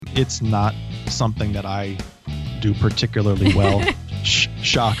it's not something that I do particularly well.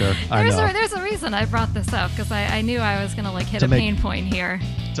 Shocker. I know. There's a reason I brought this up, because I knew I was going to hit pain point here.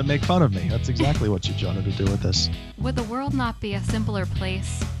 To make fun of me. That's exactly what you wanted to do with this. Would the world not be a simpler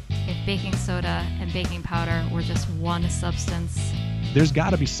place if baking soda and baking powder were just one substance? There's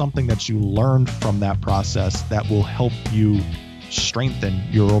got to be something that you learned from that process that will help you strengthen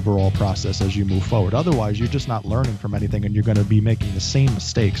your overall process as you move forward. Otherwise, you're just not learning from anything, and you're going to be making the same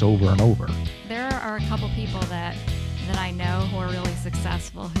mistakes over and over. There are a couple people that I know who are really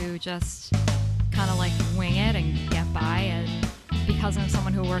successful who just kind of wing it and get by, and because I'm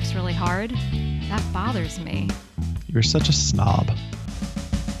someone who works really hard, that bothers me. You're such a snob.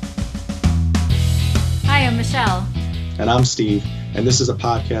 Hi, I'm Michelle. And I'm Steve, and this is a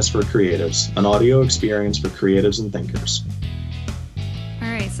podcast for creatives, an audio experience for creatives and thinkers. All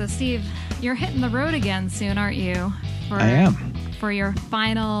right, so Steve, you're hitting the road again soon, aren't you? I am. For your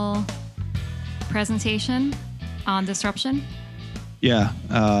final presentation on disruption? Yeah,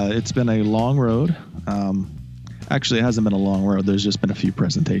 it's been a long road. Actually, it hasn't been a long road. There's just been a few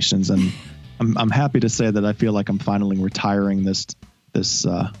presentations, and I'm happy to say that I feel like I'm finally retiring this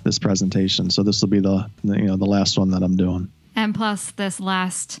presentation. So this will be the last one that I'm doing. And plus, this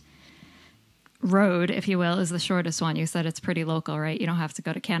last road, if you will, is the shortest one. You said it's pretty local, right? You don't have to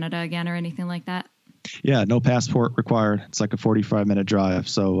go to Canada again or anything like that? Yeah, no passport required. It's like a 45-minute drive,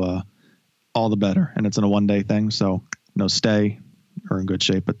 so all the better. And it's in a one-day thing, so no stay. We're in good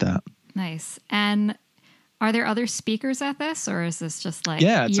shape with that. Nice. And are there other speakers at this, or is this just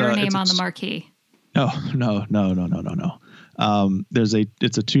your name on the marquee? No.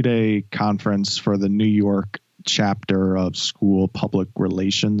 It's a 2-day conference for the New York chapter of School Public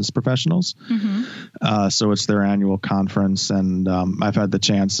Relations Professionals. Mm-hmm. So it's their annual conference, and I've had the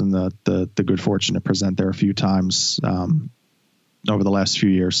chance and the good fortune to present there a few times over the last few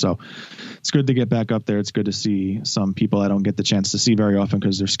years. So it's good to get back up there. It's good to see some people I don't get the chance to see very often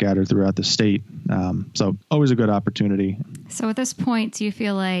because they're scattered throughout the state. So always a good opportunity. So at this point, do you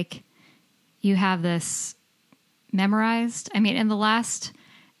feel like you have this memorized? I mean, in the last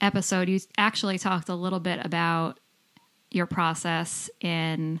episode, you actually talked a little bit about your process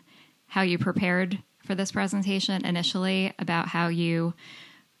in how you prepared for this presentation initially, about how you,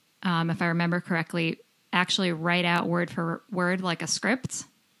 if I remember correctly, actually write out word for word like a script.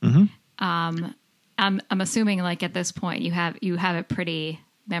 Mm-hmm. I'm assuming at this point you have it pretty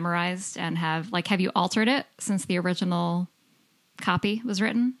memorized, and have you altered it since the original copy was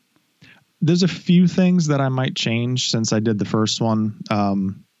written? There's a few things that I might change since I did the first one.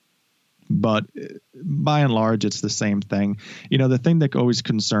 But by and large, it's the same thing. The thing that always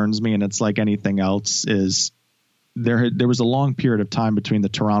concerns me, and it's like anything else, is there was a long period of time between the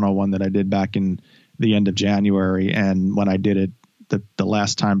Toronto one that I did back in the end of January and when I did it the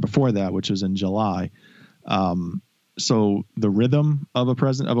last time before that, which was in July. So the rhythm of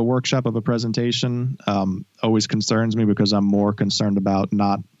a workshop, of a presentation, always concerns me, because I'm more concerned about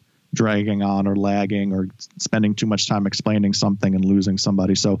not dragging on or lagging or spending too much time explaining something and losing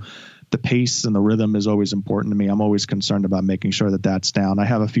somebody. So the pace and the rhythm is always important to me. I'm always concerned about making sure that that's down. I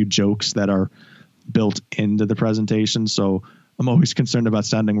have a few jokes that are built into the presentation, so I'm always concerned about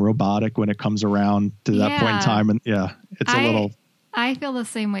sounding robotic when it comes around to that point in time. And it's a little... I feel the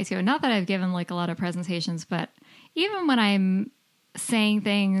same way too. Not that I've given a lot of presentations, but even when I'm saying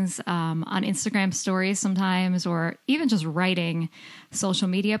things on Instagram stories sometimes, or even just writing social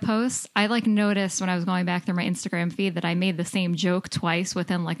media posts, I noticed when I was going back through my Instagram feed that I made the same joke twice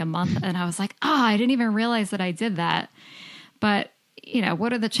within a month. And I was like, I didn't even realize that I did that. But,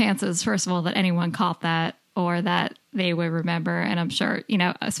 what are the chances, first of all, that anyone caught that or that they would remember? And I'm sure,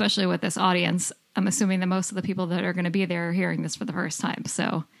 especially with this audience, I'm assuming that most of the people that are going to be there are hearing this for the first time.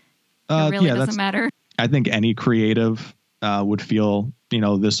 So it really doesn't matter. I think any creative would feel,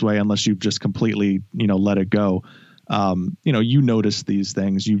 this way, unless you've just completely, let it go. You notice these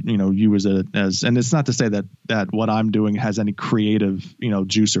things, you and it's not to say that what I'm doing has any creative,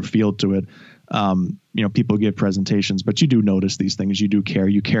 juice or feel to it. People give presentations, but you do notice these things. You do care.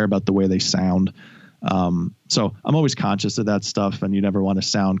 You care about the way they sound. So I'm always conscious of that stuff, and you never want to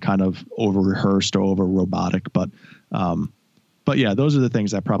sound kind of over rehearsed or over robotic, but yeah, those are the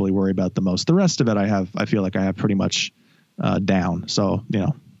things I probably worry about the most. The rest of it, I feel like I have pretty much down. So,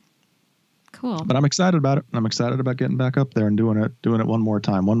 cool. But I'm excited about it. I'm excited about getting back up there and doing it one more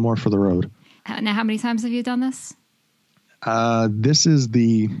time, one more for the road. Now, how many times have you done this? I think this is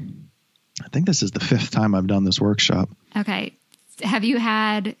the 5th time I've done this workshop. Okay. Have you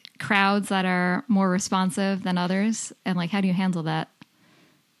had crowds that are more responsive than others? And how do you handle that?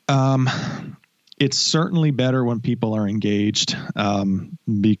 It's certainly better when people are engaged,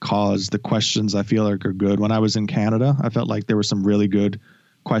 because the questions I feel like are good. When I was in Canada, I felt like there were some really good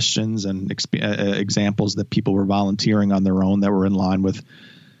questions and examples that people were volunteering on their own that were in line with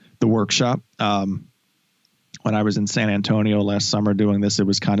the workshop. When I was in San Antonio last summer doing this, it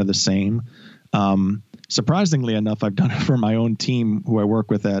was kind of the same. Surprisingly enough, I've done it for my own team who I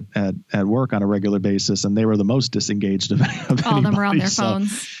work with at work on a regular basis, and they were the most disengaged of anybody. All of them were on their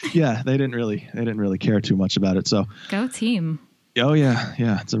phones. Yeah, they didn't really care too much about it. So go team. Oh yeah,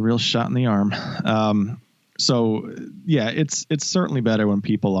 it's a real shot in the arm. So yeah, it's certainly better when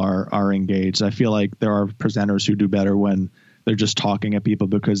people are engaged. I feel like there are presenters who do better when they're just talking at people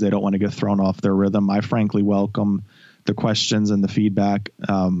because they don't want to get thrown off their rhythm. I frankly welcome the questions and the feedback.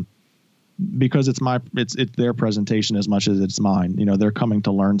 Because it's their presentation as much as it's mine. You know, they're coming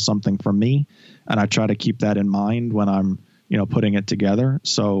to learn something from me, and I try to keep that in mind when I'm, putting it together.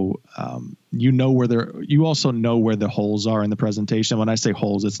 So, you also know where the holes are in the presentation. When I say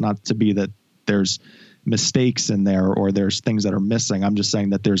holes, it's not to be that there's mistakes in there or there's things that are missing. I'm just saying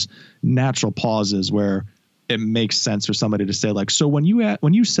that there's natural pauses where it makes sense for somebody to say, like, so when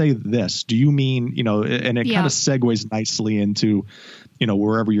you say this, do you mean, and it kind of segues nicely into,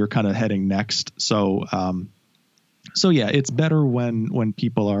 wherever you're kind of heading next. So yeah, it's better when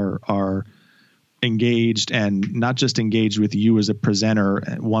people are engaged, and not just engaged with you as a presenter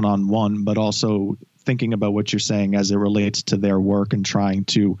one-on-one, but also thinking about what you're saying as it relates to their work and trying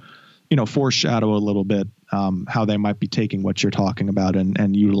to, foreshadow a little bit how they might be taking what you're talking about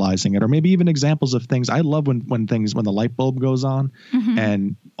and utilizing it, or maybe even examples of things. I love when the light bulb goes on, mm-hmm.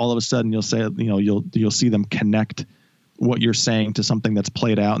 and all of a sudden you'll say, you'll see them connect what you're saying to something that's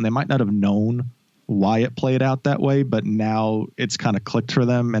played out, and they might not have known why it played out that way, but now it's kind of clicked for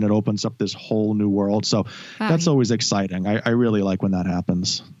them and it opens up this whole new world. So that's always exciting. I really like when that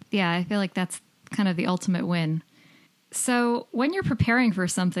happens. Yeah, I feel like that's kind of the ultimate win. So when you're preparing for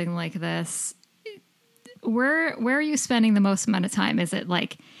something like this, where are you spending the most amount of time? Is it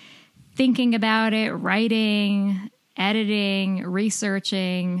like thinking about it, writing, editing,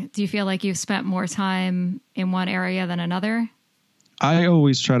 researching? Do you feel like you've spent more time in one area than another? I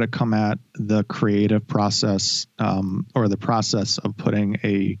always try to come at the creative process, or the process of putting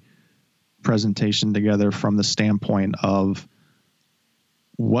a presentation together from the standpoint of,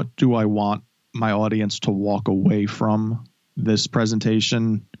 what do I want my audience to walk away from this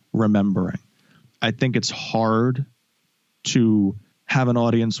presentation remembering? I think it's hard to have an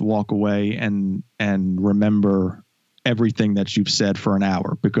audience walk away and remember everything that you've said for an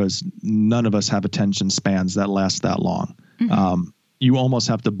hour, because none of us have attention spans that last that long. Mm-hmm. You almost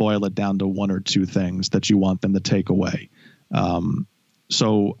have to boil it down to one or two things that you want them to take away.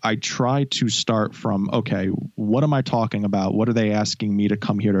 So I try to start from, okay, what am I talking about? What are they asking me to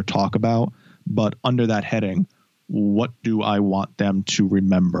come here to talk about? But under that heading, what do I want them to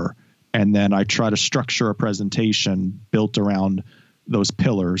remember? And then I try to structure a presentation built around those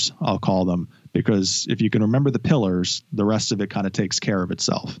pillars, I'll call them, because if you can remember the pillars, the rest of it kind of takes care of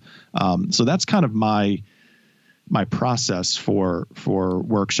itself. So that's kind of my process for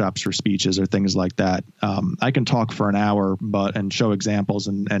workshops, for speeches, or things like that. I can talk for an hour, and show examples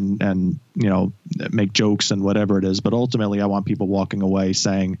and make jokes and whatever it is. But ultimately, I want people walking away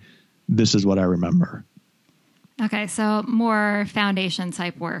saying, "This is what I remember." Okay, so more foundation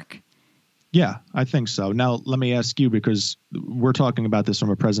type work. Yeah, I think so. Now, let me ask you, because we're talking about this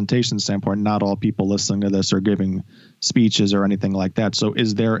from a presentation standpoint. Not all people listening to this are giving speeches or anything like that. So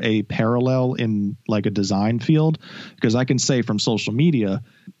is there a parallel in like a design field? Because I can say from social media,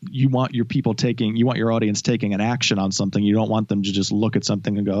 you want your audience taking an action on something. You don't want them to just look at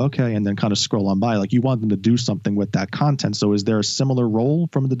something and go, okay, and then kind of scroll on by. Like, you want them to do something with that content. So is there a similar role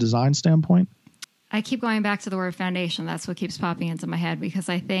from the design standpoint? I keep going back to the word foundation. That's what keeps popping into my head, because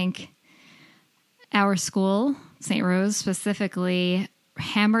I think our school, St. Rose specifically,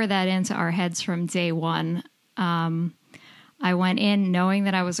 hammered that into our heads from day one. I went in knowing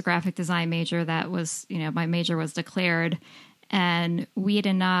that I was a graphic design major. That was, my major was declared, and we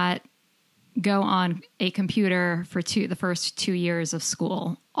did not go on a computer for the first 2 years of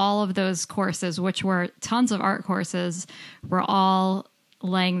school. All of those courses, which were tons of art courses, were all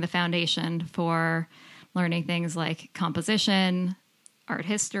laying the foundation for learning things like composition, art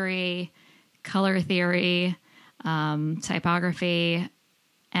history, color theory, typography.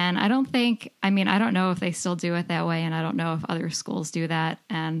 And I don't know if they still do it that way, and I don't know if other schools do that.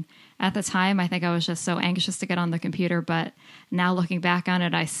 And at the time, I think I was just so anxious to get on the computer. But now looking back on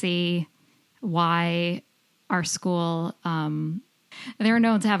it, I see why our school, they're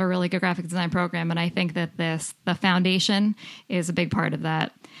known to have a really good graphic design program. And I think that the foundation is a big part of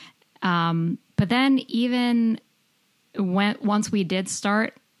that. But But then even once we did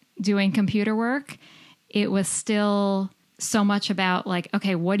start doing computer work, it was still so much about like,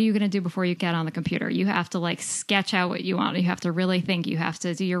 okay, what are you going to do before you get on the computer? You have to like sketch out what you want. You have to really think. You have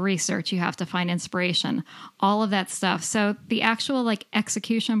to do your research. You have to find inspiration, all of that stuff. So the actual like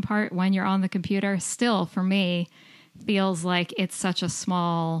execution part when you're on the computer still for me feels like it's such a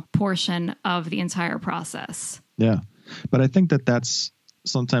small portion of the entire process. Yeah. But I think that's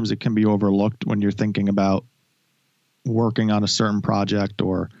sometimes it can be overlooked when you're thinking about working on a certain project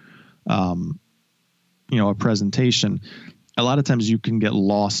or, a presentation. A lot of times you can get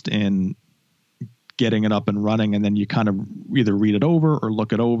lost in getting it up and running, and then you kind of either read it over or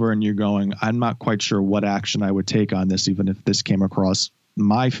look it over and you're going, I'm not quite sure what action I would take on this, even if this came across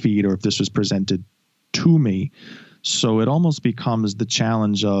my feed or if this was presented to me. So it almost becomes the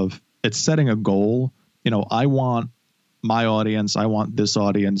challenge of it's setting a goal. I want my audience, I want this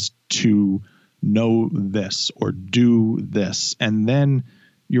audience to know this or do this. And then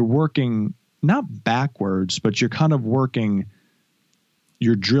you're working not backwards, but you're kind of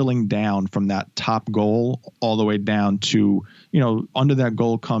you're drilling down from that top goal all the way down to, under that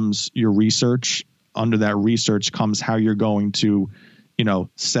goal comes your research. Under that research comes how you're going to,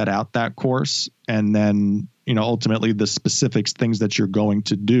 set out that course. And then, ultimately the specifics, things that you're going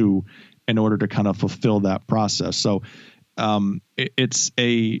to do in order to kind of fulfill that process. So it's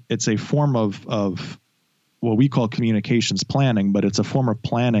a form of what we call communications planning, but it's a form of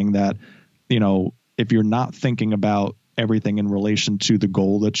planning that, if you're not thinking about everything in relation to the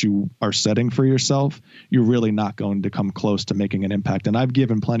goal that you are setting for yourself, you're really not going to come close to making an impact. And I've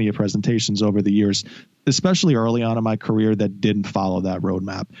given plenty of presentations over the years, especially early on in my career, that didn't follow that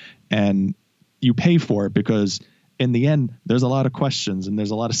roadmap. And you pay for it because in the end, there's a lot of questions and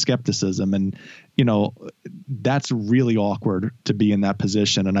there's a lot of skepticism. And, that's really awkward to be in that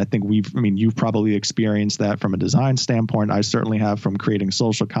position. And I think you've probably experienced that from a design standpoint. I certainly have from creating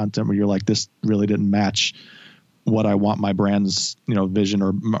social content where you're like, this really didn't match what I want my brand's, vision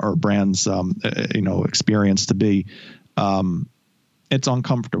or brand's, experience to be. It's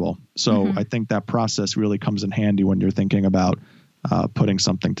uncomfortable. So I think that process really comes in handy when you're thinking about putting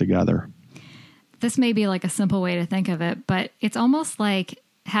something together. This may be like a simple way to think of it, but it's almost like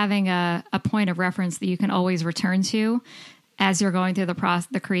having a point of reference that you can always return to as you're going through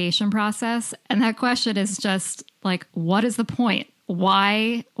the creation process. And that question is just like, what is the point?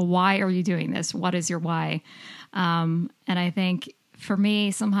 Why are you doing this? What is your why? And I think for me,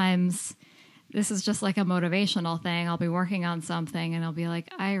 sometimes this is just like a motivational thing. I'll be working on something and I'll be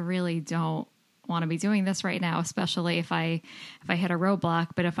like, I really don't want to be doing this right now, especially if I hit a roadblock.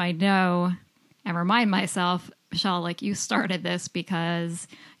 But if I know and remind myself, Michelle, like you started this because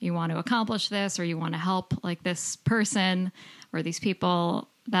you want to accomplish this or you want to help like this person or these people,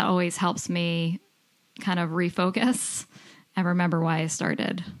 that always helps me kind of refocus and remember why I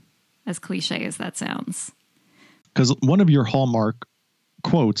started, as cliche as that sounds. Because one of your hallmark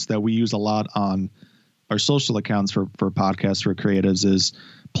quotes that we use a lot on our social accounts for podcasts for creatives is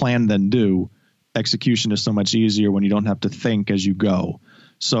plan then do. Execution is so much easier when you don't have to think as you go.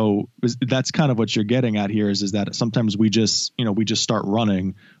 So that's kind of what you're getting at here is that sometimes we just start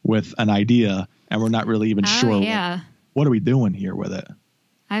running with an idea and we're not really even sure what are we doing here with it.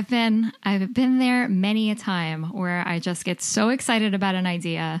 I've been there many a time where I just get so excited about an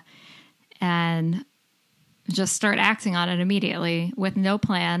idea and just start acting on it immediately with no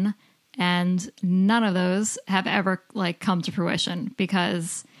plan. And none of those have ever like come to fruition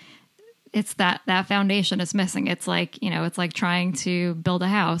because it's that foundation is missing. It's like, it's like trying to build a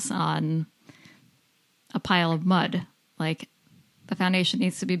house on a pile of mud. Like the foundation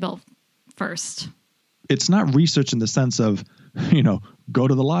needs to be built first. It's not research in the sense of, go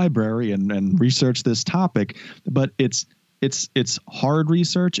to the library and research this topic, but it's hard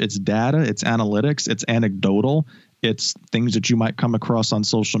research, it's data, it's analytics, it's anecdotal, it's things that you might come across on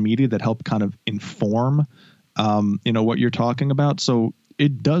social media that help kind of inform, what you're talking about. So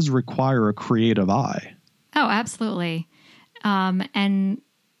it does require a creative eye. Oh, absolutely. And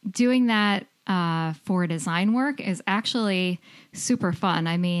doing that for design work is actually super fun.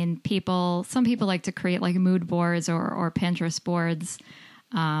 I mean, some people like to create like mood boards or Pinterest boards.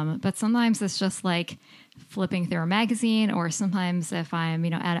 But sometimes it's just like flipping through a magazine, or sometimes if I'm,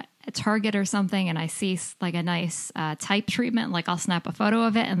 at a Target or something and I see like a nice type treatment, like I'll snap a photo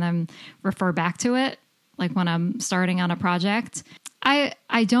of it and then refer back to it, like when I'm starting on a project.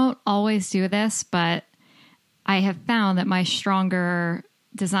 I don't always do this, but I have found that my stronger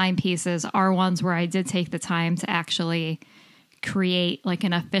design pieces are ones where I did take the time to actually create like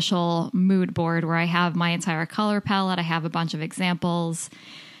an official mood board where I have my entire color palette. I have a bunch of examples.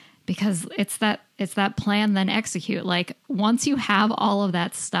 because it's that plan, then execute. Like once you have all of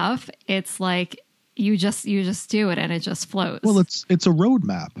that stuff, it's like you just do it and it just flows. Well, it's a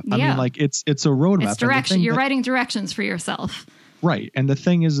roadmap. I mean, like it's a roadmap. It's direction. You're writing directions for yourself. Right. And the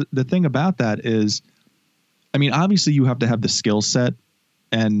thing about that is, I mean, obviously you have to have the skill set,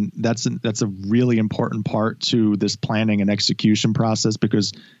 and that's a really important part to this planning and execution process,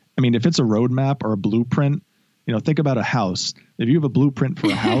 because I mean, if it's a roadmap or a blueprint, you know, think about a house. If you have a blueprint for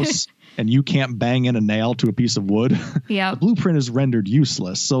a house and you can't bang in a nail to a piece of wood, the blueprint is rendered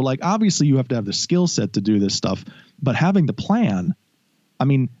useless. So like, obviously you have to have the skill set to do this stuff, but having the plan, I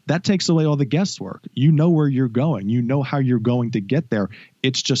mean, that takes away all the guesswork. You know where you're going. You know how you're going to get there.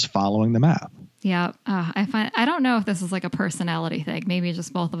 It's just following the map. Yeah. I don't know if this is like a personality thing. Maybe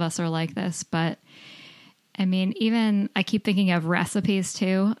just both of us are like this, but I mean, even I keep thinking of recipes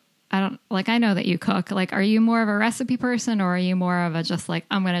too. I know that you cook. Like, are you more of a recipe person, or are you more of a just like,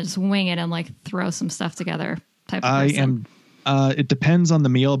 I'm going to just wing it and like throw some stuff together type of person? I am. It depends on the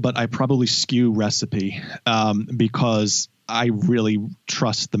meal, but I probably skew recipe because I really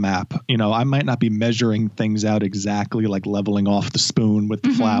trust the map. You know, I might not be measuring things out exactly, like leveling off the spoon with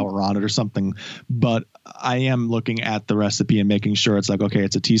the flour on it or something, but I am looking at the recipe and making sure it's like, okay,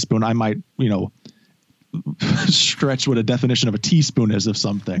 it's a teaspoon. I might, you know, stretch what a definition of a teaspoon is of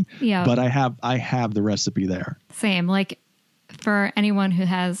something. Yeah. But I have the recipe there. Same. Like for anyone who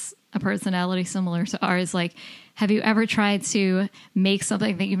has a personality similar to ours, like, have you ever tried to make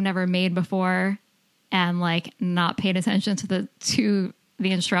something that you've never made before and like not paid attention to the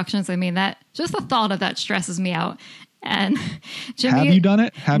instructions? I mean, that just the thought of that stresses me out. And Jimmy, have you done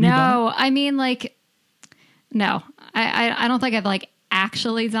it? No, I mean, like, no, I don't think I've like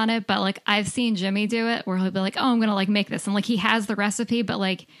actually done it, but like I've seen Jimmy do it where he'll be like, oh, I'm gonna like make this, and like he has the recipe, but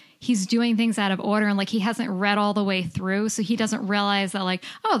like he's doing things out of order, and like he hasn't read all the way through, so he doesn't realize that like,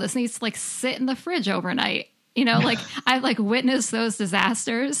 oh, this needs to like sit in the fridge overnight, you know. Like I've like witnessed those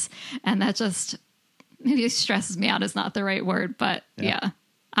disasters, and that just maybe stresses me out is not the right word, but yeah.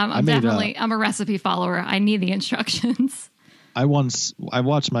 I'm a recipe follower. I need the instructions. I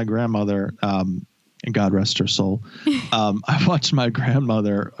watched my grandmother, and God rest her soul. I watched my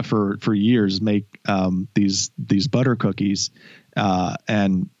grandmother for years make these butter cookies,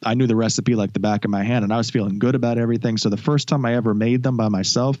 and I knew the recipe like the back of my hand, and I was feeling good about everything. So the first time I ever made them by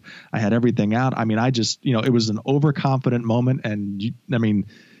myself, I had everything out. I mean, I just, you know, it was an overconfident moment, and I mean,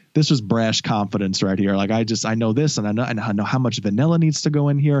 this was brash confidence right here. Like I know this, and I know how much vanilla needs to go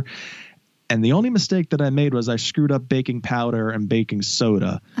in here. And the only mistake that I made was I screwed up baking powder and baking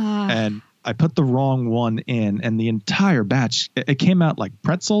soda, and I put the wrong one in, and the entire batch, it came out like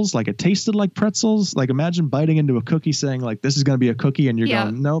pretzels. Like it tasted like pretzels. Like imagine biting into a cookie saying like, this is going to be a cookie. And you're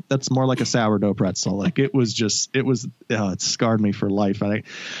going, nope, that's more like a sourdough pretzel. Like it scarred me for life.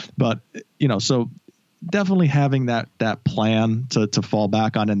 But you know, so definitely having that plan to fall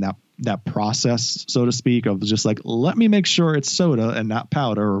back on, and that process, so to speak, of just like, let me make sure it's soda and not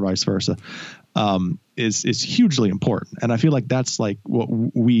powder, or vice versa, is hugely important. And I feel like that's like what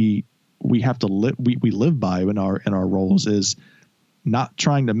we have to live by in our roles, is not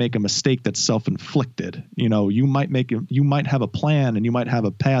trying to make a mistake that's self-inflicted. You know, you might have a plan and you might have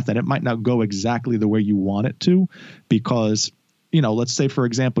a path, and it might not go exactly the way you want it to, because, you know, let's say, for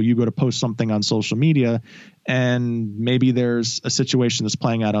example, you go to post something on social media, and maybe there's a situation that's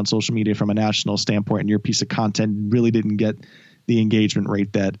playing out on social media from a national standpoint, and your piece of content really didn't get the engagement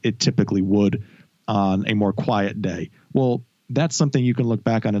rate that it typically would on a more quiet day. Well, that's something you can look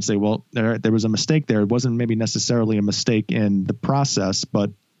back on and say, well, there was a mistake there. It wasn't maybe necessarily a mistake in the process,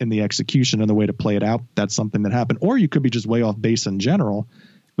 but in the execution and the way to play it out, that's something that happened. Or you could be just way off base in general,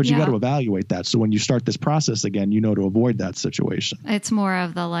 but you got to evaluate that. So when you start this process again, you know to avoid that situation. It's more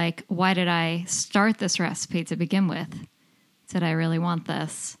of the like, why did I start this recipe to begin with? Did I really want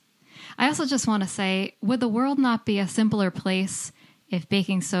this? I also just want to say, would the world not be a simpler place if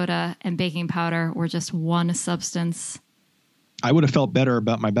baking soda and baking powder were just one substance? I would have felt better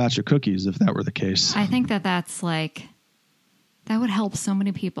about my batch of cookies if that were the case. I think that's like, that would help so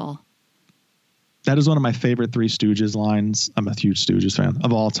many people. That is one of my favorite Three Stooges lines. I'm a huge Stooges fan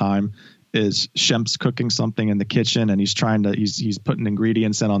of all time. Is Shemp's cooking something in the kitchen, and he's putting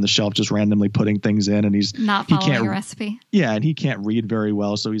ingredients in on the shelf, just randomly putting things in, and he's not following a recipe. Yeah, and he can't read very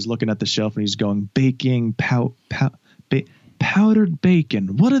well, so he's looking at the shelf and he's going, baking powdered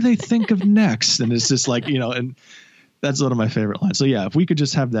bacon. What do they think of next? And it's just like, you know, and that's one of my favorite lines. So yeah, if we could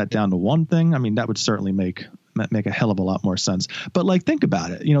just have that down to one thing, I mean, that would certainly make a hell of a lot more sense. But like, think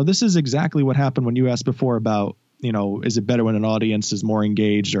about it. You know, this is exactly what happened when you asked before about, you know, is it better when an audience is more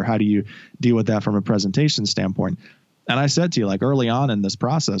engaged, or how do you deal with that from a presentation standpoint? And I said to you, like early on in this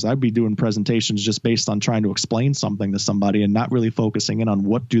process, I'd be doing presentations just based on trying to explain something to somebody and not really focusing in on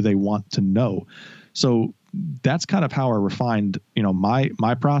what do they want to know. So that's kind of how I refined,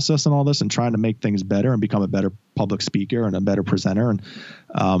 my process and all this, and trying to make things better and become a better public speaker and a better presenter. And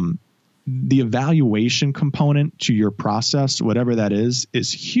the evaluation component to your process, whatever that is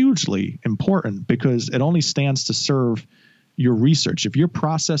hugely important, because it only stands to serve your research. If your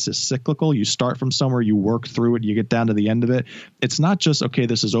process is cyclical, you start from somewhere, you work through it, you get down to the end of it. It's not just, okay,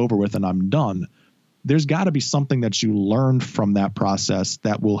 this is over with and I'm done. There's got to be something that you learned from that process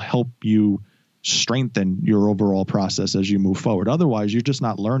that will help you strengthen your overall process as you move forward. Otherwise, you're just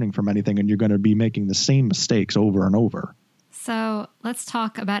not learning from anything and you're going to be making the same mistakes over and over. So let's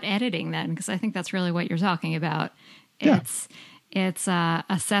talk about editing then, because I think that's really what you're talking about. Yeah. It's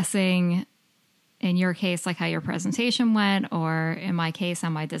assessing, in your case, like how your presentation went, or in my case, how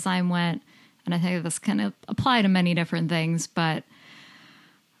my design went. And I think this can apply to many different things, but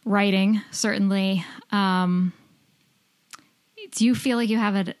writing, certainly. Do you feel like you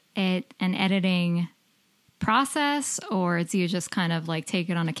have an editing process, or do you just kind of like take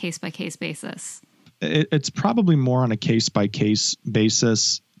it on a case-by-case basis? It's probably more on a case-by-case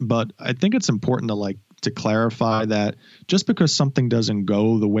basis, but I think it's important to clarify that just because something doesn't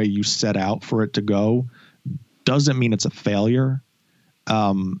go the way you set out for it to go doesn't mean it's a failure. There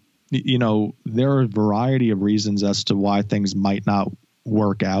are a variety of reasons as to why things might not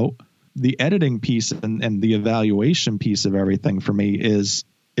work out. The editing piece and the evaluation piece of everything for me is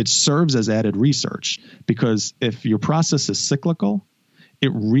it serves as added research, because if your process is cyclical, it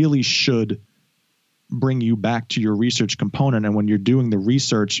really should bring you back to your research component. And when you're doing the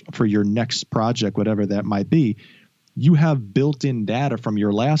research for your next project, whatever that might be, you have built-in data from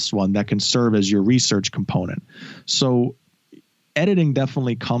your last one that can serve as your research component. So editing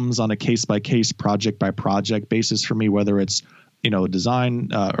definitely comes on a case-by-case, project-by-project basis for me, whether it's,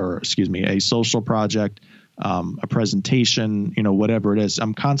 a social project, a presentation, whatever it is.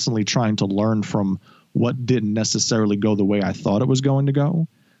 I'm constantly trying to learn from what didn't necessarily go the way I thought it was going to go.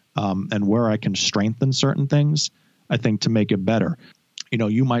 And where I can strengthen certain things, I think, to make it better.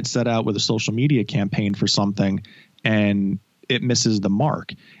 You might set out with a social media campaign for something and it misses the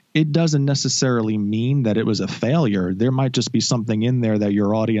mark. It doesn't necessarily mean that it was a failure. There might just be something in there that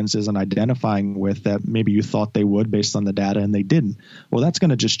your audience isn't identifying with that maybe you thought they would based on the data and they didn't. Well, that's going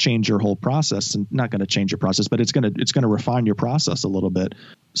to just change your whole process, and not going to change your process, but it's going to refine your process a little bit.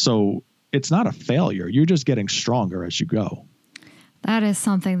 So it's not a failure. You're just getting stronger as you go. That is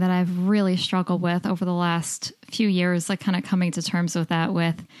something that I've really struggled with over the last few years, like kind of coming to terms with that,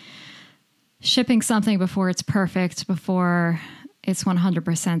 with shipping something before it's perfect, before it's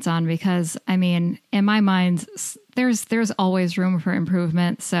 100% done. Because I mean, in my mind, there's always room for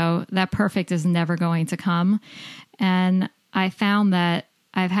improvement. So that perfect is never going to come. And I found that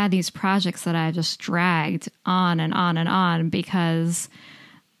I've had these projects that I just dragged on and on and on because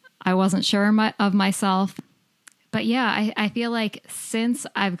I wasn't sure of myself. But yeah, I feel like since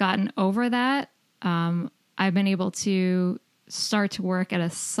I've gotten over that, I've been able to start to work at a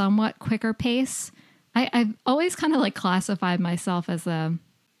somewhat quicker pace. I've always kind of like classified myself as I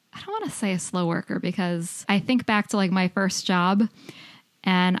don't want to say a slow worker, because I think back to like my first job,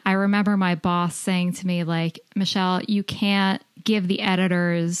 and I remember my boss saying to me, like, Michelle, you can't give the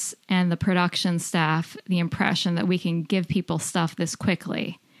editors and the production staff the impression that we can give people stuff this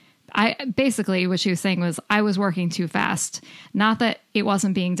quickly. Basically what she was saying was I was working too fast. Not that it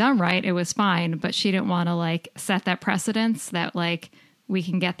wasn't being done right. It was fine, but she didn't want to like set that precedence that like we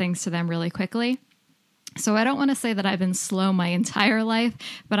can get things to them really quickly. So I don't want to say that I've been slow my entire life,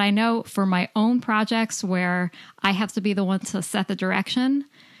 but I know for my own projects where I have to be the one to set the direction,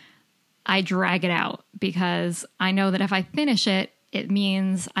 I drag it out, because I know that if I finish it, it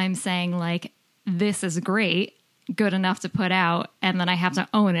means I'm saying like, this is great, good enough to put out, and then I have to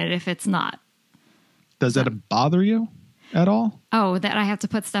own it if it's not. Does that bother you at all? Oh, that I have to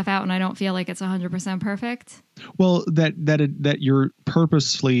put stuff out and I don't feel like it's 100% perfect? Well, that you're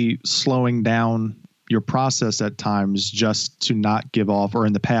purposely slowing down your process at times just to not give off, or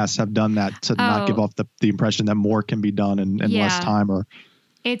in the past have done that to not give off the impression that more can be done in less time. Or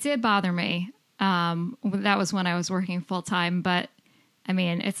it did bother me. That was when I was working full time, but I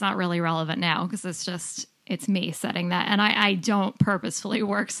mean, it's not really relevant now because it's me setting that. And I don't purposefully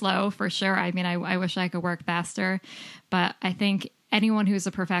work slow, for sure. I mean, I wish I could work faster, but I think anyone who's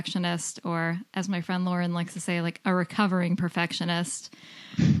a perfectionist, or as my friend Lauren likes to say, like a recovering perfectionist,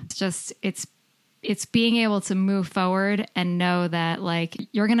 it's being able to move forward and know that like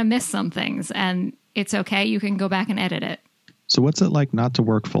you're going to miss some things and it's okay. You can go back and edit it. So what's it like not to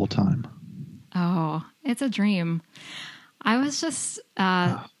work full time? Oh, It's a dream. I was just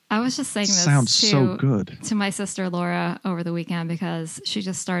saying this sounds so good to my sister Laura over the weekend because she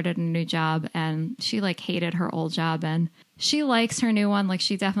just started a new job and she like hated her old job and she likes her new one. Like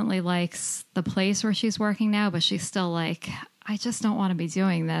she definitely likes the place where she's working now, but she's still like, I just don't want to be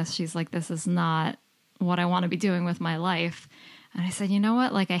doing this. She's like, this is not what I want to be doing with my life. And I said, you know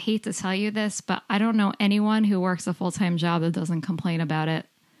what? Like, I hate to tell you this, but I don't know anyone who works a full-time job that doesn't complain about it.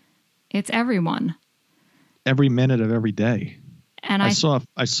 It's everyone. Every minute of every day. And I saw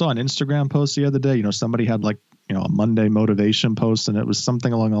an Instagram post the other day, you know, somebody had like, you know, a Monday motivation post and it was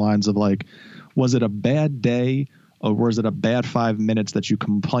something along the lines of like, was it a bad day or was it a bad 5 minutes that you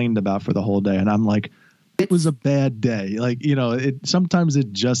complained about for the whole day? And I'm like, it was a bad day. Like, you know, sometimes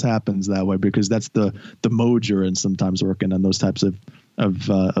it just happens that way because that's the mode you're in sometimes working in those types of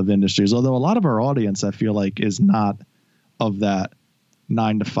industries. Although a lot of our audience, I feel like, is not of that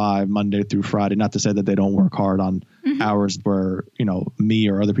 9 to 5 Monday through Friday. Not to say that they don't work hard on hours where, you know, me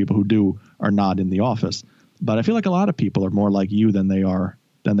or other people who do are not in the office. But I feel like a lot of people are more like you than they are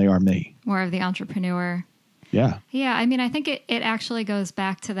me. More of the entrepreneur. Yeah. Yeah. I mean, I think it actually goes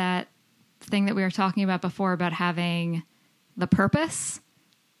back to that thing that we were talking about before about having the purpose.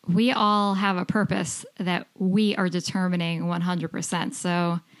 We all have a purpose that we are determining 100%.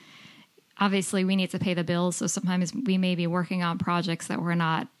 So obviously we need to pay the bills. So sometimes we may be working on projects that we're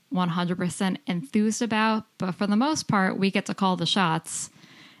not 100% enthused about, but for the most part, we get to call the shots.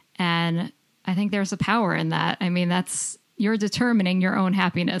 And I think there's a power in that. I mean, you're determining your own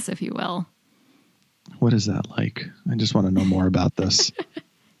happiness, if you will. What is that like? I just want to know more about this.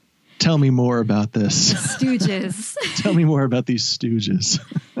 Tell me more about this. Stooges. Tell me more about these stooges.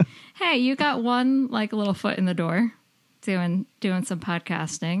 Hey, you got one like little foot in the door doing some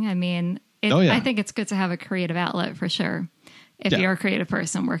podcasting. I mean, I think it's good to have a creative outlet for sure. If you're a creative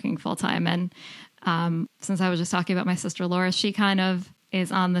person working full time. And since I was just talking about my sister Laura, she kind of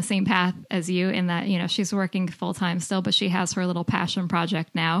is on the same path as you in that, you know, she's working full time still, but she has her little passion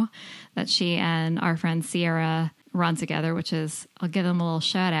project now that she and our friend Sierra run together, which is, I'll give them a little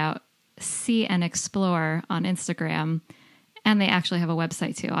shout out, See and Explore on Instagram. And they actually have a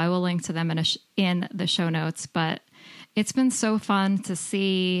website too. I will link to them in the show notes, but it's been so fun to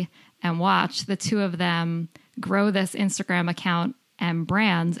see and watch the two of them grow this Instagram account and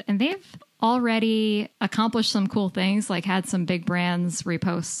brand. And they've already accomplished some cool things, like had some big brands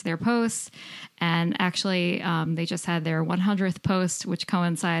repost their posts. And actually, they just had their 100th post, which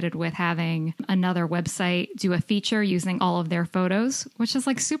coincided with having another website do a feature using all of their photos, which is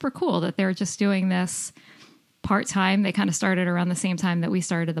like super cool that they're just doing this part-time. They kind of started around the same time that we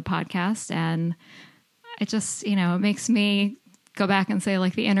started the podcast. And it just, you know, it makes me go back and say,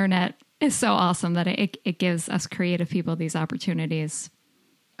 like, the internet is so awesome that it gives us creative people these opportunities.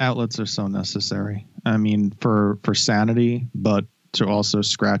 Outlets are so necessary. I mean, for sanity, but to also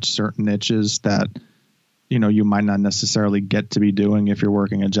scratch certain niches that, you know, you might not necessarily get to be doing if you're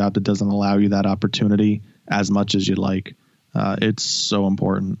working a job that doesn't allow you that opportunity as much as you'd like. It's so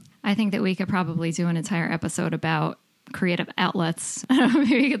important. I think that we could probably do an entire episode about creative outlets.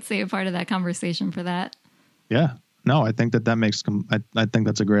 Maybe we could save part of that conversation for that. Yeah. No, I think that makes, I think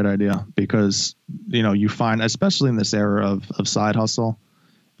that's a great idea because, you know, you find, especially in this era of side hustle,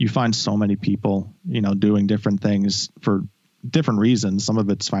 you find so many people, you know, doing different things for different reasons. Some of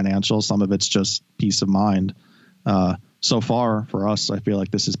it's financial, some of it's just peace of mind. So far for us, I feel like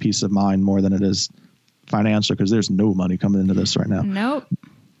this is peace of mind more than it is financial because there's no money coming into this right now. Nope.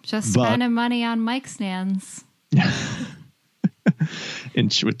 Just spending money on mic stands.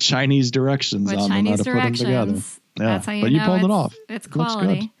 With Chinese directions on them, how to put them together. Yeah. That's how you pulled it off. It's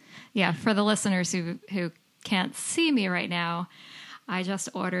quality. Yeah. For the listeners who can't see me right now, I just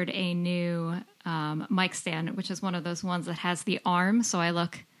ordered a new mic stand, which is one of those ones that has the arm. So I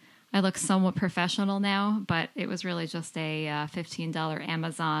look somewhat professional now, but it was really just a $15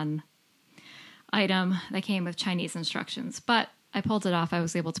 Amazon item that came with Chinese instructions. But I pulled it off. I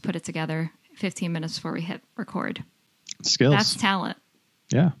was able to put it together 15 minutes before we hit record. Skills. That's talent.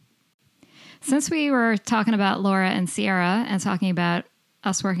 Yeah. Since we were talking about Laura and Sierra and talking about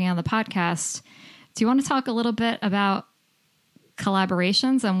us working on the podcast, do you want to talk a little bit about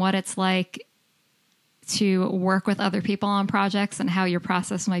collaborations and what it's like to work with other people on projects and how your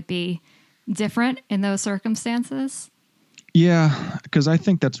process might be different in those circumstances? Yeah, because I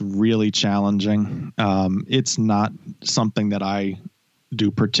think that's really challenging. It's not something that I do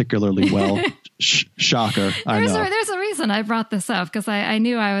particularly well. Shocker. There's a reason I brought this up because I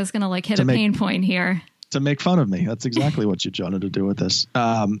knew I was going to hit a pain point here. To make fun of me. That's exactly what you wanted to do with this.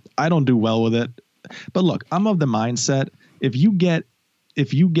 I don't do well with it. But look, I'm of the mindset, if you get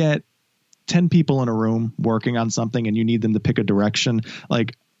 10 people in a room working on something and you need them to pick a direction.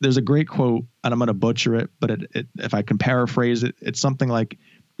 Like there's a great quote, and I'm going to butcher it, but if I can paraphrase it, it's something like,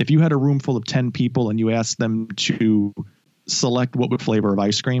 if you had a room full of 10 people and you asked them to select what flavor of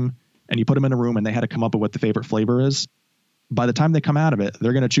ice cream, and you put them in a room and they had to come up with what the favorite flavor is, by the time they come out of it,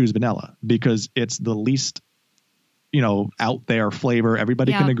 they're going to choose vanilla because it's the least, out there flavor.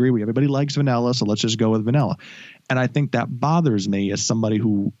 Everybody can agree. Everybody likes vanilla. So let's just go with vanilla. And I think that bothers me as somebody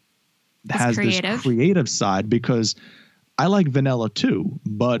who has this creative side, because I like vanilla too,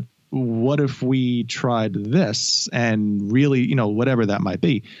 but what if we tried this and really, whatever that might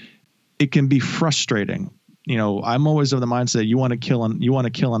be, it can be frustrating. I'm always of the mindset, you want to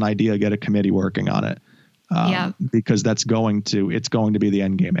kill an idea, get a committee working on it. Because it's going to be the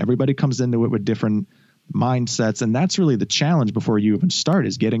end game. Everybody comes into it with different mindsets. And that's really the challenge before you even start,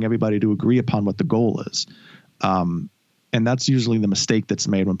 is getting everybody to agree upon what the goal is. And that's usually the mistake that's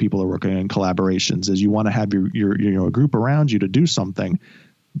made when people are working in collaborations, is you want to have your a group around you to do something.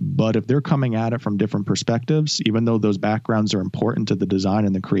 But if they're coming at it from different perspectives, even though those backgrounds are important to the design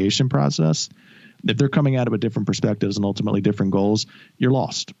and the creation process, if they're coming at it with different perspectives and ultimately different goals, you're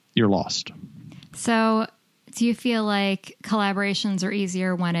lost. So do you feel like collaborations are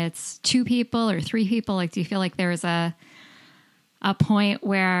easier when it's 2 people or 3 people? Like, do you feel like there's a point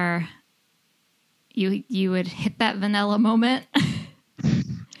where you would hit that vanilla moment?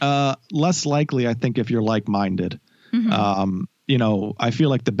 Less likely, I think, if you're like-minded. Mm-hmm. I feel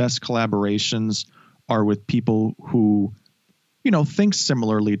like the best collaborations are with people who, think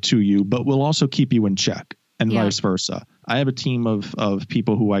similarly to you, but will also keep you in check, and vice versa. I have a team of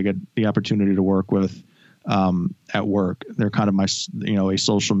people who I get the opportunity to work with at work. They're kind of my, a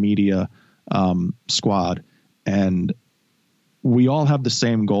social media squad. And we all have the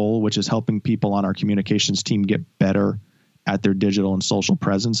same goal, which is helping people on our communications team get better at their digital and social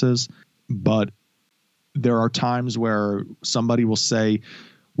presences. But there are times where somebody will say,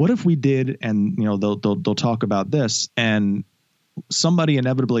 what if we did, and they'll talk about this, and somebody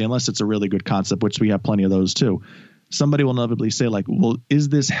inevitably, unless it's a really good concept, which we have plenty of those too, somebody will inevitably say, like, well, is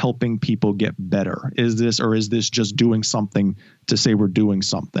this helping people get better? Is this just doing something to say we're doing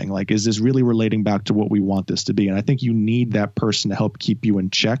something? Like, is this really relating back to what we want this to be? And I think you need that person to help keep you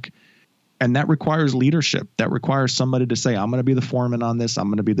in check. And that requires leadership. That requires somebody to say, I'm going to be the foreman on this. I'm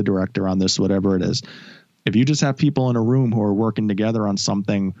going to be the director on this, whatever it is. If you just have people in a room who are working together on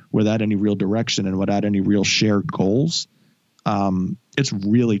something without any real direction and without any real shared goals, it's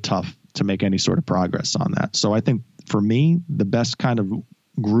really tough to make any sort of progress on that. So I think for me, the best kind of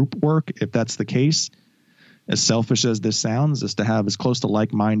group work, if that's the case, as selfish as this sounds, is to have as close to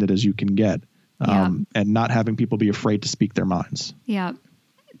like-minded as you can get, and not having people be afraid to speak their minds. Yeah.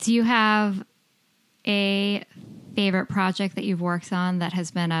 Do you have a favorite project that you've worked on that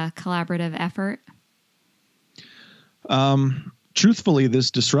has been a collaborative effort? Truthfully,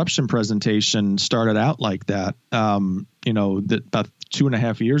 this disruption presentation started out like that. About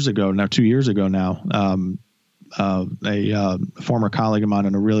 2.5 years ago, 2 years ago now, a former colleague of mine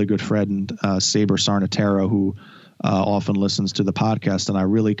and a really good friend, Saber Sarnatero, who often listens to the podcast, and I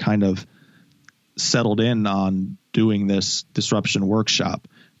really kind of settled in on doing this disruption workshop.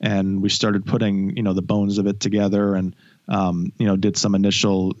 And we started putting, the bones of it together, and did some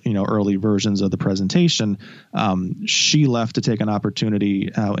initial, early versions of the presentation. She left to take an opportunity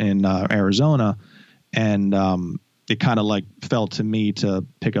out in Arizona, and it kind of like fell to me to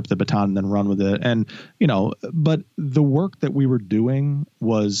pick up the baton and then run with it. And, but the work that we were doing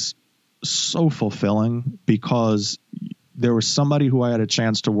was so fulfilling because there was somebody who I had a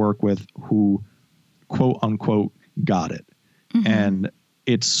chance to work with who, quote unquote, got it. Mm-hmm. And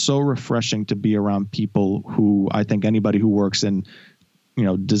it's so refreshing to be around people who, I think anybody who works in,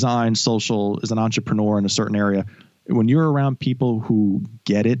 design, social, is an entrepreneur in a certain area. When you're around people who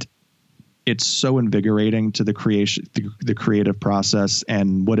get it, it's so invigorating to the creative process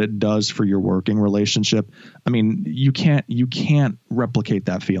and what it does for your working relationship. I mean, you can't replicate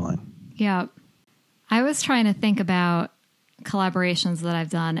that feeling. Yeah. I was trying to think about collaborations that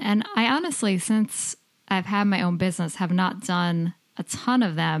I've done. And I honestly, since I've had my own business, have not done a ton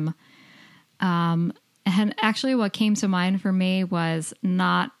of them. And actually what came to mind for me was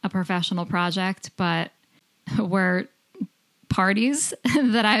not a professional project, but were parties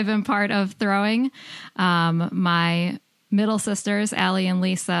that I've been part of throwing. My middle sisters, Allie and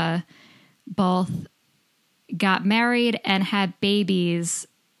Lisa, both got married and had babies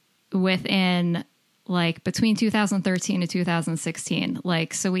within between 2013 to 2016.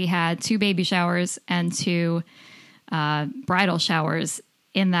 So we had 2 baby showers and 2 bridal showers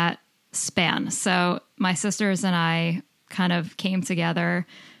in that span. So my sisters and I kind of came together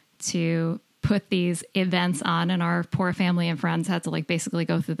to put these events on, and our poor family and friends had to like basically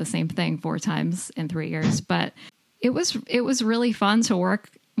go through the same thing 4 times in 3 years. But it was really fun to work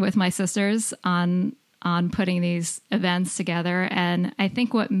with my sisters on putting these events together. And I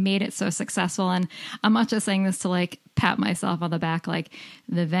think what made it so successful, and I'm not just saying this to like pat myself on the back, like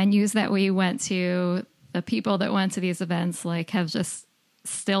the venues that we went to, the people that went to these events, like have just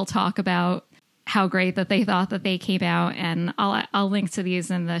still talk about how great that they thought that they came out. And I'll link to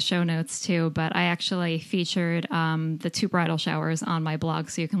these in the show notes too, but I actually featured the 2 bridal showers on my blog,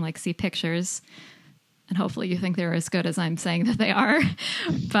 so you can like see pictures, and hopefully you think they're as good as I'm saying that they are.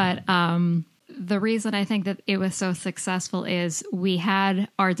 But the reason I think that it was so successful is we had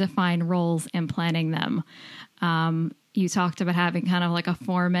our defined roles in planning them. You talked about having kind of like a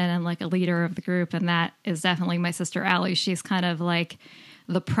foreman and like a leader of the group, and that is definitely my sister Allie. She's kind of like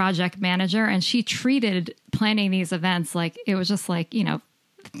the project manager, and she treated planning these events like it was just like, you know,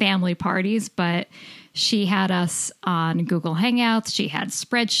 family parties, but she had us on Google Hangouts. She had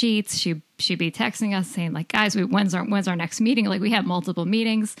spreadsheets. She'd be texting us saying like, guys, when's our next meeting? Like we have multiple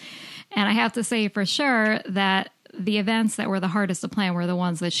meetings. And I have to say for sure that the events that were the hardest to plan were the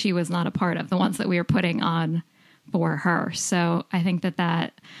ones that she was not a part of, the ones that we were putting on for her. So I think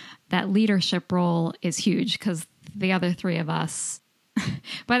that leadership role is huge, because the other 3 of us,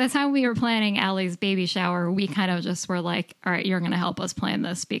 by the time we were planning Allie's baby shower, we kind of just were like, all right, you're going to help us plan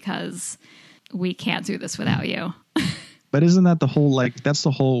this because we can't do this without you. But isn't that the whole, like, that's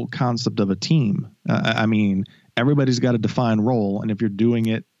the whole concept of a team? I mean, everybody's got a defined role, and if you're doing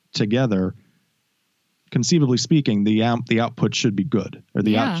it together, conceivably speaking, the output should be good, or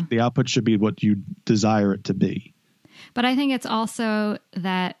the output should be what you desire it to be. But I think it's also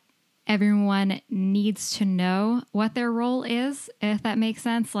that everyone needs to know what their role is, if that makes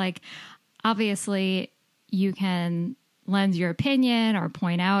sense. Like, obviously, you can lend your opinion or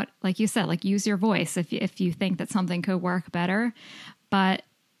point out, like you said, like use your voice if you think that something could work better. But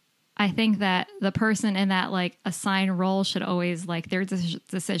I think that the person in that like assigned role should always, like, their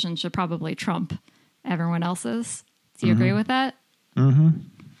decision should probably trump everyone else's. Do you agree with that? Mm-hmm.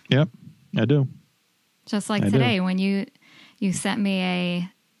 Yep, I do. Just like today, when you sent me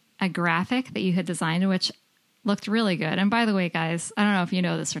a graphic that you had designed, which looked really good. And by the way, guys, I don't know if you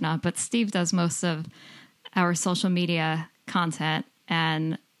know this or not, but Steve does most of our social media content,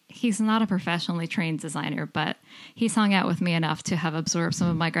 and he's not a professionally trained designer, but he's hung out with me enough to have absorbed some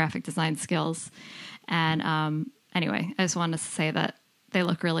of my graphic design skills. And anyway, I just wanted to say that they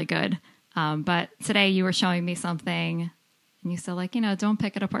look really good. But today you were showing me something, and you said, like, you know, don't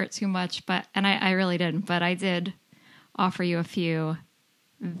pick it apart too much. And I really didn't, but I did offer you a few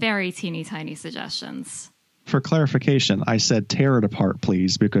very teeny tiny suggestions. For clarification, I said tear it apart,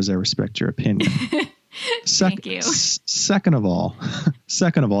 please, because I respect your opinion. Thank you. Second of all,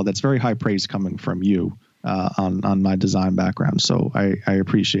 that's very high praise coming from you on my design background. So I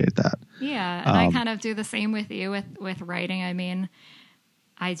appreciate that. Yeah. And I kind of do the same with you with writing. I mean,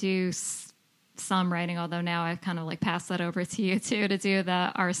 I do some writing, although now I've kind of like passed that over to you too, to do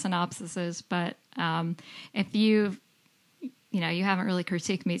our synopsises. But if you haven't really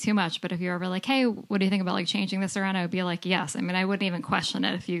critiqued me too much, but if you're ever like, hey, what do you think about like changing this around? I would be like, yes. I mean, I wouldn't even question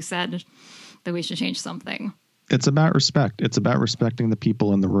it if you said that we should change something. It's about respect. It's about respecting the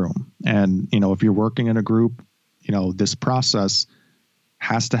people in the room. And, you know, if you're working in a group, you know, this process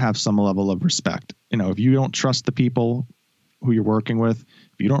has to have some level of respect. You know, if you don't trust the people who you're working with,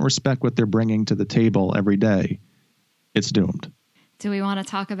 if you don't respect what they're bringing to the table every day, it's doomed. Do we want to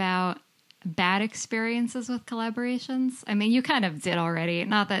talk about bad experiences with collaborations? I mean, you kind of did already.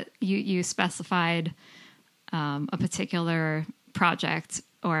 Not that you specified a particular project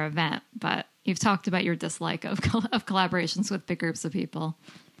or event, but you've talked about your dislike of collaborations with big groups of people.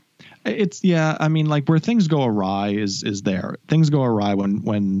 I mean, like, where things go awry is there. Things go awry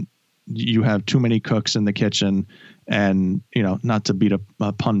when you have too many cooks in the kitchen, and, you know, not to beat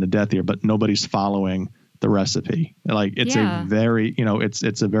a pun to death here, but nobody's following the recipe. Like, it's a very, you know,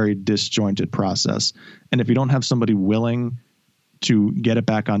 it's a very disjointed process. And if you don't have somebody willing to get it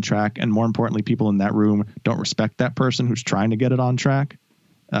back on track, and more importantly, people in that room don't respect that person who's trying to get it on track,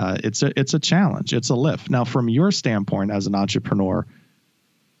 it's a challenge. It's a lift. Now, from your standpoint as an entrepreneur,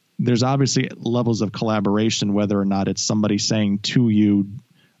 there's obviously levels of collaboration, whether or not it's somebody saying to you,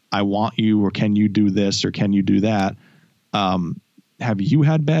 I want you, or can you do this, or can you do that? Have you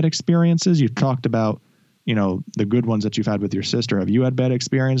had bad experiences? You've talked about, you know, the good ones that you've had with your sister. Have you had bad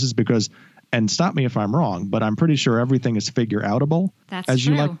experiences? Because, and stop me if I'm wrong, but I'm pretty sure everything is figure outable. That's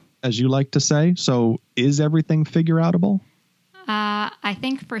true. As you like to say. So is everything figure outable? I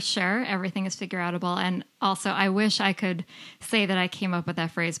think for sure everything is figure outable. And also, I wish I could say that I came up with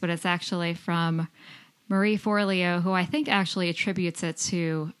that phrase, but it's actually from Marie Forleo, who I think actually attributes it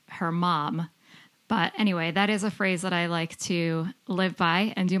to her mom. But anyway, that is a phrase that I like to live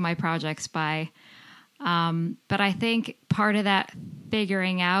by and do my projects by. But I think part of that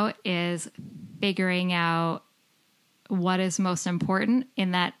figuring out is figuring out what is most important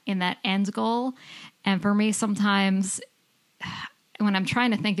in that end goal. And for me, sometimes when I'm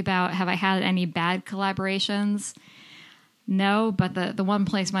trying to think about, have I had any bad collaborations? No, but the one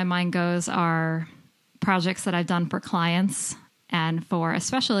place my mind goes are projects that I've done for clients and for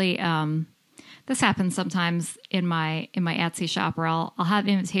especially, this happens sometimes in my Etsy shop where I'll have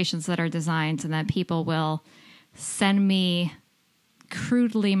invitations that are designed and then people will send me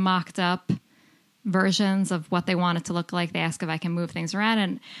crudely mocked up versions of what they want it to look like. They ask if I can move things around,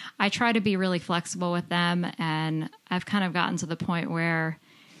 and I try to be really flexible with them. And I've kind of gotten to the point where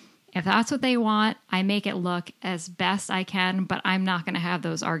if that's what they want, I make it look as best I can, but I'm not going to have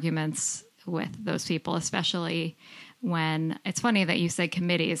those arguments with those people, especially when it's funny that you said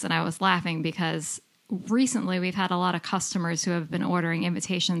committees. And I was laughing because recently we've had a lot of customers who have been ordering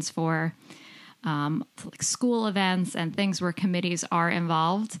invitations for like school events and things where committees are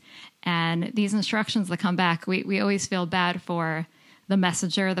involved. And these instructions that come back, we always feel bad for the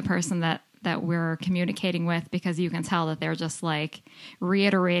messenger, the person that we're communicating with, because you can tell that they're just like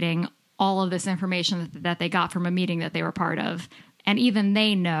reiterating all of this information that they got from a meeting that they were part of. And even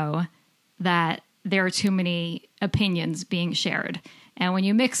they know that there are too many opinions being shared. And when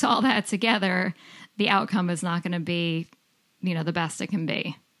you mix all that together, the outcome is not going to be, the best it can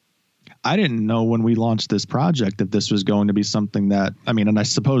be. I didn't know when we launched this project that this was going to be something that, and I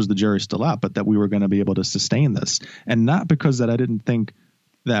suppose the jury's still out, but that we were going to be able to sustain this. And not because that I didn't think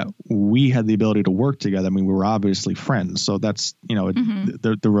that we had the ability to work together. We were obviously friends. So that's,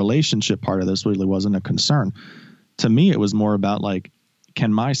 the relationship part of this really wasn't a concern. To me, it was more about like,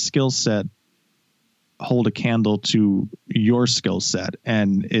 can my skill set hold a candle to your skill set?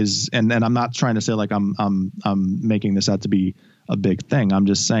 And I'm not trying to say like I'm making this out to be a big thing. I'm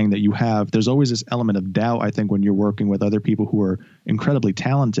just saying that there's always this element of doubt, I think, when you're working with other people who are incredibly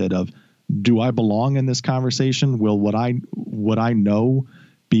talented of, do I belong in this conversation? Will what I know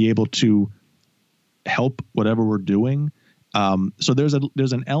be able to help whatever we're doing? So there's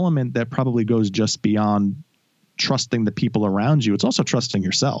an element that probably goes just beyond trusting the people around you. It's also trusting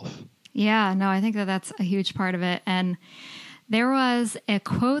yourself. Yeah, no, I think that's a huge part of it. And there was a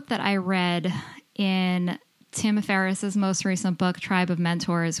quote that I read in Tim Ferriss's most recent book, Tribe of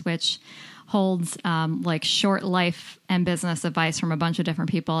Mentors, which holds like short life and business advice from a bunch of different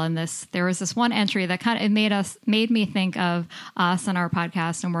people. And there was this one entry that kind of made me think of us and our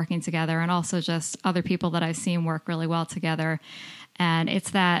podcast and working together, and also just other people that I've seen work really well together. And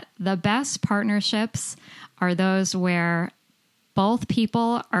it's that the best partnerships are those where both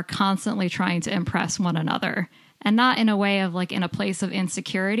people are constantly trying to impress one another, and not in a way of like in a place of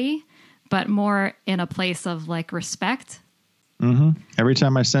insecurity, but more in a place of like respect. Mm-hmm. Every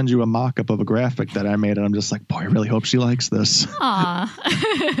time I send you a mock-up of a graphic that I made, and I'm just like, boy, I really hope she likes this. Aww.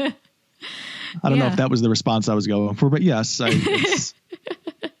 I don't know if that was the response I was going for, but yes,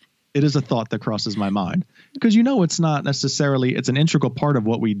 it is a thought that crosses my mind, because it's not necessarily, it's an integral part of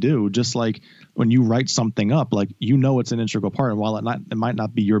what we do. Just like when you write something up, like, it's an integral part. And while it might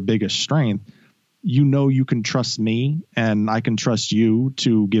not be your biggest strength, you can trust me and I can trust you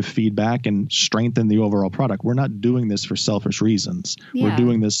to give feedback and strengthen the overall product. We're not doing this for selfish reasons. Yeah. We're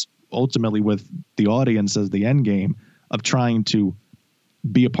doing this ultimately with the audience as the end game of trying to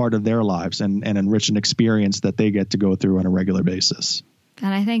be a part of their lives and enrich an experience that they get to go through on a regular basis.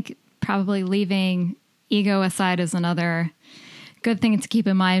 And I think probably leaving ego aside is another good thing to keep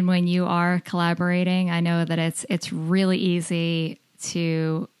in mind when you are collaborating. I know that it's really easy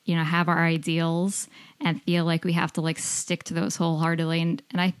to have our ideals and feel like we have to like stick to those wholeheartedly. And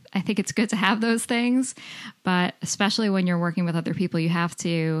I think it's good to have those things, but especially when you're working with other people, you have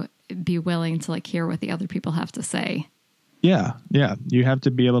to be willing to like hear what the other people have to say. Yeah. Yeah. You have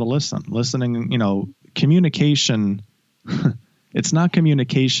to be able to listen. Listening, communication, it's not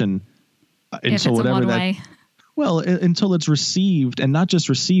communication until whatever that, well, until it's received, and not just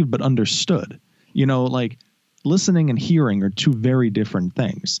received, but understood. Like, listening and hearing are two very different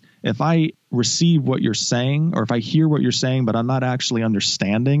things. If I receive what you're saying, or if I hear what you're saying, but I'm not actually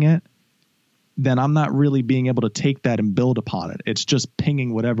understanding it, then I'm not really being able to take that and build upon it. It's just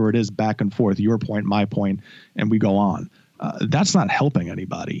pinging whatever it is back and forth, your point, my point, and we go on. That's not helping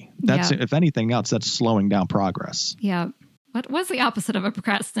anybody. If anything else, that's slowing down progress. Yeah. What's the opposite of a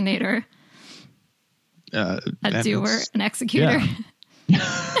procrastinator? a doer, an executor. Yeah.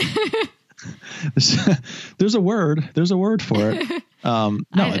 There's a word for it. No,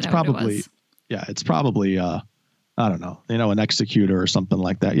 it's probably, it's probably, I don't know, an executor or something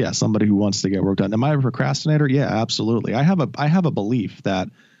like that. Yeah. Somebody who wants to get work done. Am I a procrastinator? Yeah, absolutely. I have a belief that,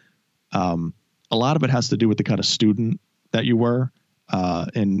 a lot of it has to do with the kind of student that you were,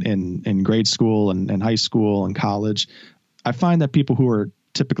 in grade school and high school and college. I find that people who are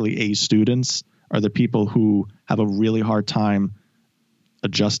typically A students are the people who have a really hard time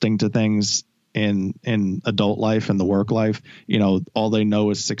adjusting to things in adult life and the work life. All they know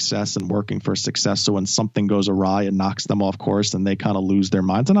is success and working for success. So when something goes awry and knocks them off course, then they kind of lose their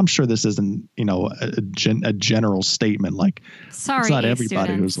minds. And I'm sure this isn't, a general statement. Like, sorry, it's not A everybody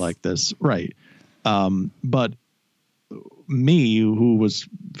students. who's like this. Right. But me, who was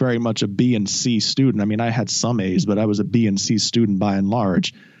very much a B and C student, I mean, I had some A's, but I was a B and C student by and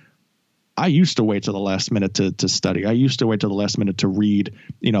large. I used to wait till the last minute to study. I used to wait till the last minute to read,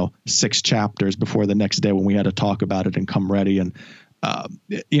 6 chapters before the next day when we had to talk about it and come ready. And,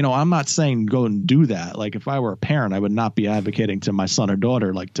 I'm not saying go and do that. Like, if I were a parent, I would not be advocating to my son or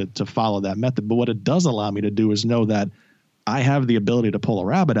daughter, like, to follow that method. But what it does allow me to do is know that I have the ability to pull a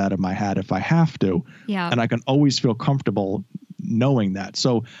rabbit out of my hat if I have to. Yeah. And I can always feel comfortable knowing that.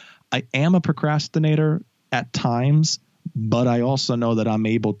 So I am a procrastinator at times, but I also know that I'm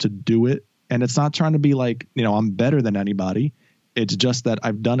able to do it. And it's not trying to be like, I'm better than anybody. It's just that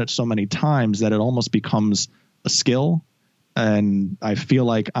I've done it so many times that it almost becomes a skill. And I feel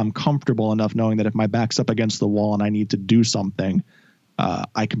like I'm comfortable enough knowing that if my back's up against the wall and I need to do something,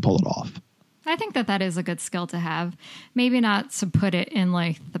 I can pull it off. I think that is a good skill to have. Maybe not to put it in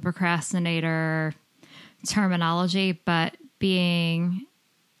like the procrastinator terminology, but being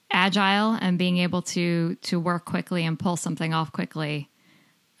agile and being able to work quickly and pull something off quickly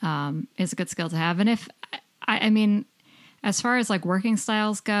is a good skill to have. And if I mean, as far as like working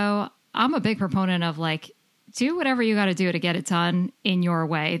styles go, I'm a big proponent of like, do whatever you got to do to get it done in your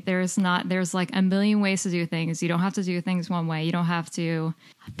way. There's like a million ways to do things. You don't have to do things one way. You don't have to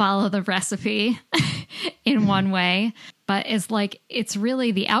follow the recipe in one way, but it's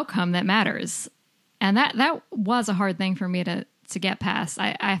really the outcome that matters. And that was a hard thing for me to get past.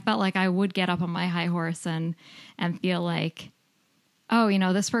 I felt like I would get up on my high horse and feel like, oh,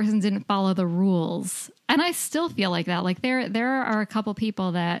 this person didn't follow the rules. And I still feel like that. Like there are a couple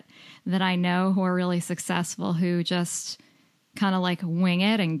people that I know who are really successful who just kind of like wing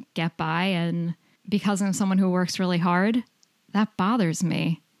it and get by. And because I'm someone who works really hard, that bothers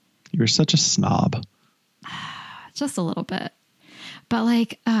me. You're such a snob. Just a little bit. But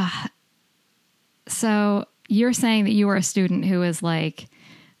like, so you're saying that you were a student who is like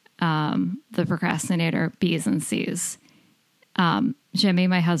the procrastinator, B's and C's. Jimmy,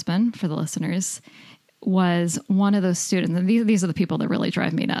 my husband, for the listeners, was one of those students, and these are the people that really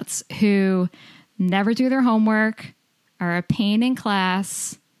drive me nuts, who never do their homework, are a pain in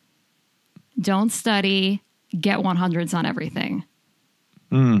class, don't study, get 100s on everything.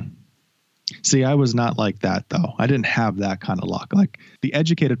 See, I was not like that, though. I didn't have that kind of luck. Like, the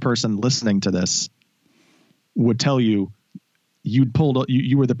educated person listening to this would tell you, you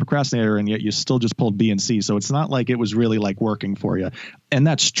were the procrastinator and yet you still just pulled B and C. So it's not like it was really like working for you. And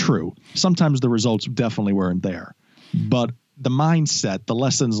that's true. Sometimes the results definitely weren't there, but the mindset, the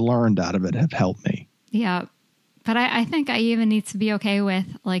lessons learned out of it have helped me. Yeah. But I think I even need to be okay with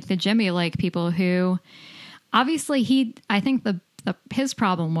like the Jimmy, like people who obviously I think his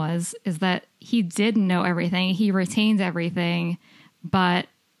problem is that he didn't know everything. He retained everything, but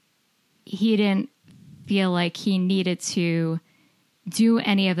he didn't feel like he needed to do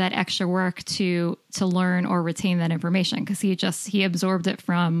any of that extra work to learn or retain that information because he absorbed it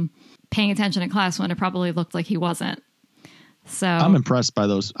from paying attention in class when it probably looked like he wasn't. So I'm impressed by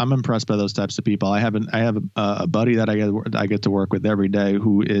those types of people. I have a buddy that I get to work with every day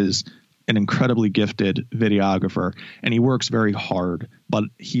who is an incredibly gifted videographer, and he works very hard, but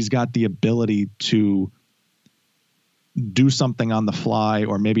he's got the ability to do something on the fly,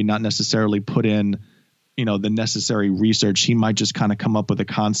 or maybe not necessarily put in the necessary research. He might just kind of come up with a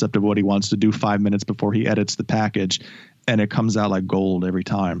concept of what he wants to do 5 minutes before he edits the package, and it comes out like gold every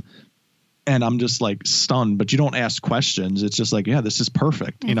time. And I'm just like stunned, but you don't ask questions. It's just like, yeah, this is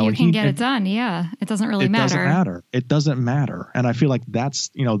perfect. If you can get it done. Yeah. It doesn't really matter. It doesn't matter. And I feel like that's,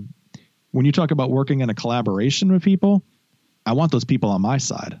 when you talk about working in a collaboration with people, I want those people on my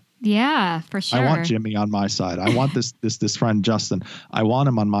side. Yeah, for sure. I want Jimmy on my side. I want this friend, Justin. I want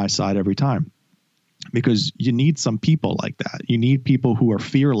him on my side every time. Because you need some people like that. You need people who are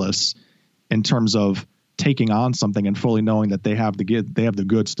fearless in terms of taking on something and fully knowing that they have the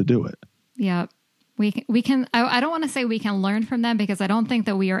goods to do it. Yeah. we can, I don't want to say we can learn from them, because I don't think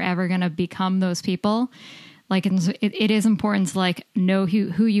that we are ever going to become those people. Like, it is important to like know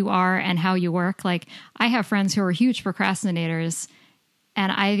who you are and how you work. Like, I have friends who are huge procrastinators,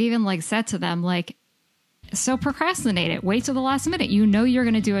 and I've even like said to them, like, so procrastinate it. Wait till the last minute. You know you're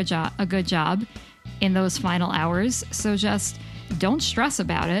going to do a good job in those final hours. So just don't stress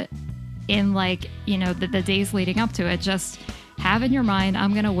about it in like, you know, the days leading up to it. Just have in your mind,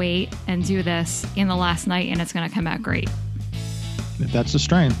 I'm going to wait and do this in the last night, and it's going to come out great. If that's the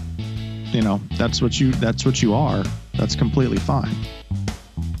strain, you know, that's what you are. That's completely fine.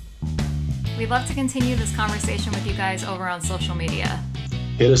 We'd love to continue this conversation with you guys over on social media.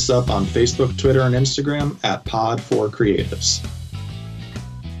 Hit us up on Facebook, Twitter, and Instagram at Pod4Creatives.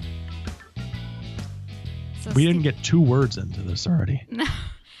 So We didn't get 2 words into this already.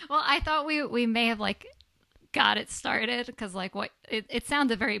 Well, I thought we may have like got it started, because like what it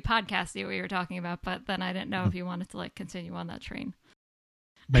sounded very podcasty what you were talking about, but then I didn't know if you wanted to like continue on that train.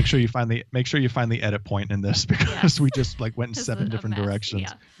 Make sure you find the edit point in this, because we just like went in Just 7 a different mess,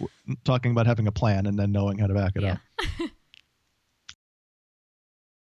 directions, yeah. talking about having a plan and then knowing how to back it up.